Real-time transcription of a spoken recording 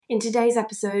In today's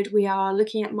episode, we are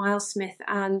looking at Myles Smith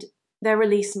and their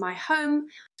release My Home.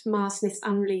 Myles Smith's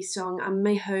unreleased song and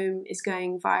My Home is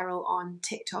going viral on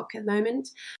TikTok at the moment.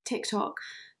 TikTok,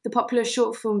 the popular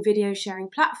short-form video sharing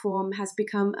platform, has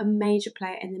become a major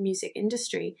player in the music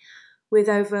industry. With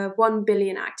over 1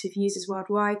 billion active users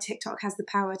worldwide, TikTok has the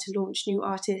power to launch new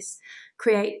artists,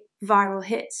 create viral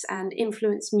hits, and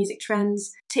influence music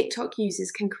trends. TikTok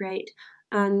users can create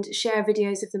and share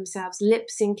videos of themselves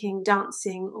lip-syncing,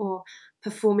 dancing, or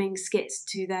performing skits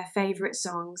to their favourite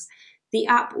songs. The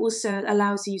app also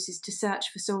allows users to search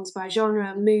for songs by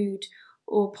genre, mood,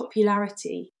 or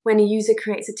popularity. When a user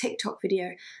creates a TikTok video,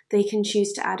 they can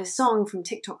choose to add a song from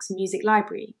TikTok's music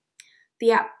library.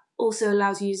 The app also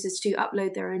allows users to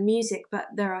upload their own music, but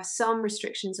there are some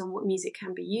restrictions on what music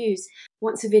can be used.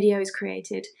 Once a video is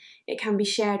created, it can be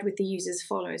shared with the user's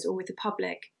followers or with the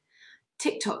public.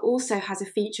 TikTok also has a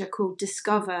feature called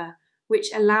Discover, which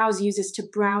allows users to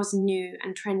browse new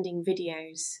and trending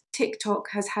videos.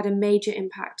 TikTok has had a major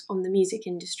impact on the music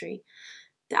industry.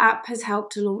 The app has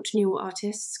helped to launch new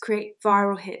artists, create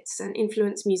viral hits, and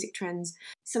influence music trends.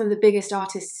 Some of the biggest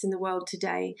artists in the world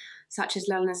today, such as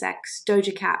Lil Nas X,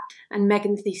 Doja Cat, and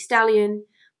Megan Thee Stallion,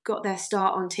 got their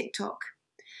start on TikTok.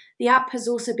 The app has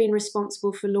also been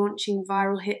responsible for launching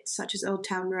viral hits such as Old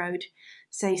Town Road,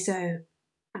 Say So,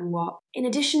 and What. In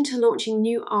addition to launching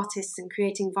new artists and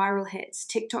creating viral hits,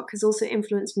 TikTok has also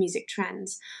influenced music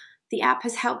trends. The app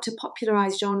has helped to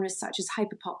popularize genres such as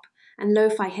hyperpop and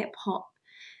lo-fi hip-hop.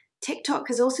 TikTok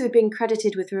has also been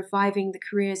credited with reviving the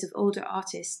careers of older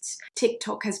artists.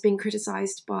 TikTok has been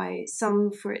criticized by some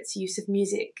for its use of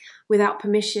music without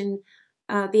permission.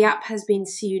 The app has been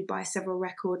sued by several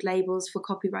record labels for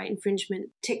copyright infringement.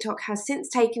 TikTok has since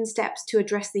taken steps to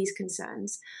address these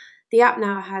concerns. The app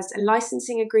now has a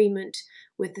licensing agreement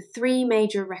with the 3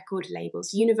 major record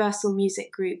labels: Universal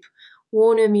Music Group,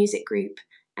 Warner Music Group,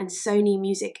 and Sony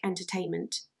Music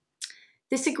Entertainment.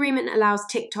 This agreement allows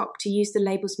TikTok to use the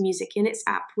label's music in its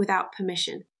app without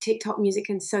permission. TikTok Music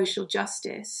and Social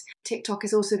Justice. TikTok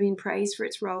has also been praised for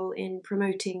its role in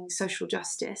promoting social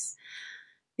justice.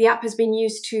 The app has been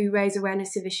used to raise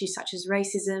awareness of issues such as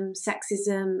racism,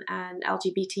 sexism, and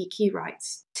LGBTQ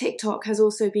rights. TikTok has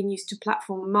also been used to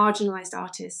platform marginalized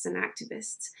artists and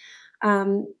activists.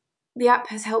 The app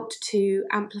has helped to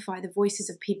amplify the voices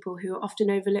of people who are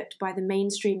often overlooked by the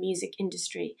mainstream music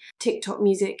industry. TikTok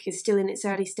Music is still in its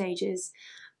early stages,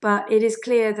 but it is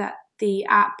clear that the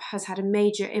app has had a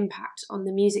major impact on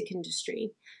the music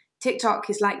industry. TikTok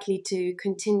is likely to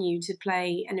continue to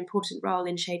play an important role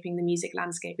in shaping the music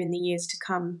landscape in the years to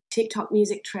come. TikTok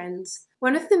music trends.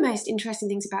 One of the most interesting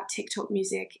things about TikTok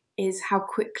music is how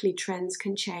quickly trends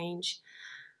can change.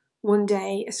 One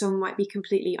day, a song might be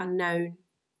completely unknown,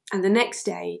 and the next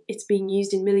day, it's being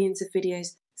used in millions of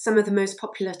videos. Some of the most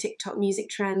popular TikTok music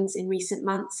trends in recent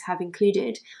months have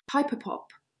included hyperpop.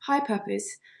 Hyperpop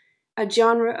is a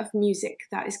genre of music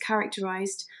that is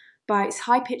characterized by its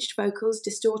high-pitched vocals,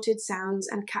 distorted sounds,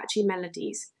 and catchy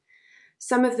melodies.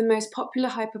 Some of the most popular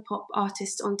hyperpop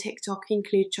artists on TikTok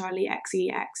include Charlie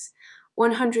XCX,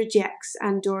 100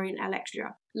 and Dorian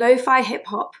Electra. Lo-fi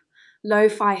hip-hop.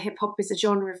 Lo-fi hip-hop is a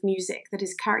genre of music that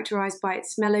is characterized by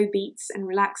its mellow beats and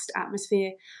relaxed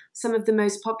atmosphere. Some of the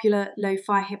most popular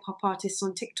lo-fi hip-hop artists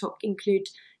on TikTok include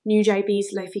New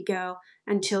JB's Lofi Girl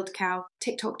and Chilled Cow.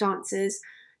 TikTok dances.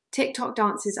 TikTok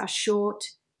dances are short,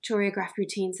 choreographed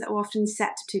routines that are often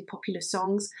set to popular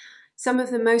songs. Some of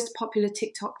the most popular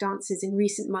TikTok dances in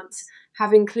recent months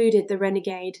have included the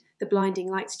Renegade, the Blinding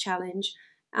Lights Challenge,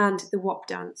 and the WAP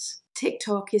dance.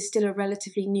 TikTok is still a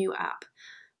relatively new app,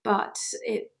 but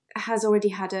it has already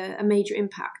had a major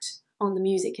impact on the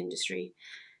music industry.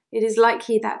 It is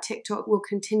likely that TikTok will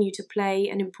continue to play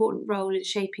an important role in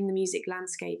shaping the music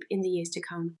landscape in the years to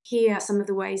come. Here are some of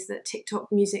the ways that TikTok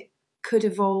music could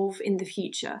evolve in the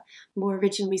future. More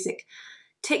original music.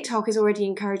 TikTok is already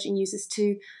encouraging users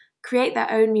to create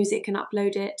their own music and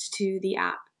upload it to the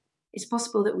app. It's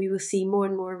possible that we will see more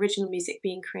and more original music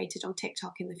being created on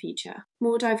TikTok in the future.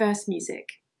 More diverse music.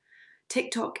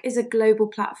 TikTok is a global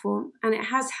platform and it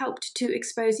has helped to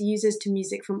expose users to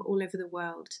music from all over the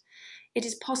world. It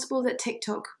is possible that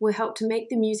TikTok will help to make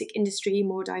the music industry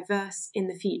more diverse in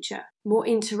the future. More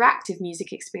interactive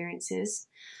music experiences.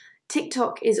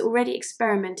 TikTok is already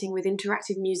experimenting with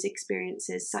interactive music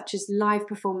experiences such as live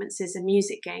performances and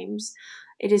music games.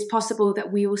 It is possible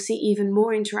that we will see even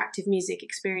more interactive music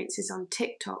experiences on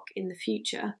TikTok in the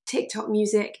future. TikTok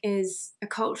music is a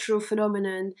cultural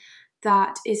phenomenon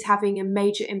that is having a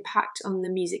major impact on the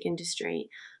music industry.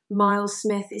 Myles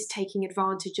Smith is taking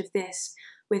advantage of this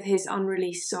with his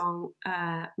unreleased song,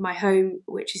 My Home,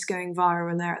 which is going viral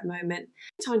on there at the moment.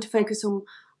 Time to focus on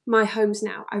my homes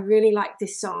now. I really like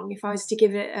this song. If I was to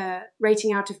give it a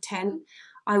rating out of 10,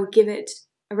 I would give it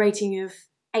a rating of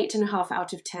 8.5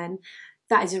 out of 10.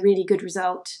 That is a really good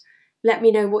result. Let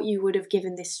me know what you would have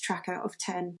given this track out of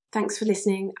 10. Thanks for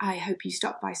listening. I hope you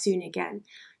stop by soon again.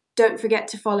 Don't forget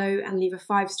to follow and leave a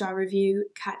 5-star review.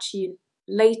 Catch you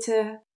later.